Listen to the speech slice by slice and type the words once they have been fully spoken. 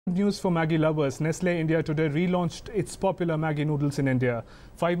Good news for Maggi lovers. Nestle India today relaunched its popular Maggi noodles in India,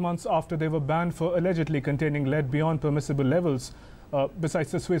 5 months after they were banned for allegedly containing lead beyond permissible levels. Besides,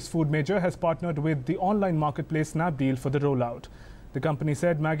 the Swiss food major has partnered with the online marketplace Snapdeal for the rollout. The company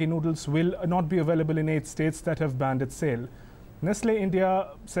said Maggi noodles will not be available in 8 states that have banned its sale. Nestle India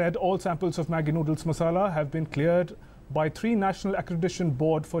said all samples of Maggi noodles masala have been cleared by 3 National Accreditation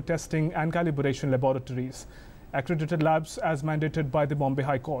Board for Testing and Calibration laboratories, accredited labs as mandated by the Bombay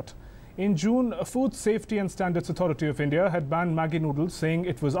High Court. In June, Food Safety and Standards Authority of India had banned Maggi noodles, saying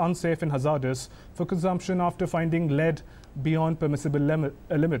it was unsafe and hazardous for consumption after finding lead beyond permissible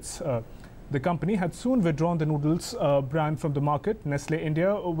limits. The company had soon withdrawn the noodles brand from the market. Nestle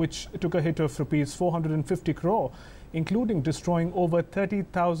India, which took a hit of rupees 450 crore, including destroying over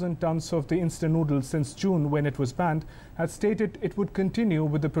 30,000 tons of the instant noodles since June when it was banned, had stated it would continue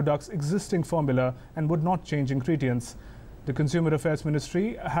with the product's existing formula and would not change ingredients. The Consumer Affairs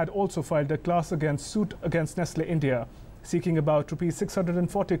Ministry had also filed a class suit against Nestle India, seeking about rupees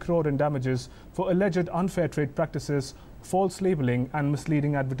 640 crore in damages for alleged unfair trade practices, false labelling and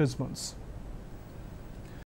misleading advertisements.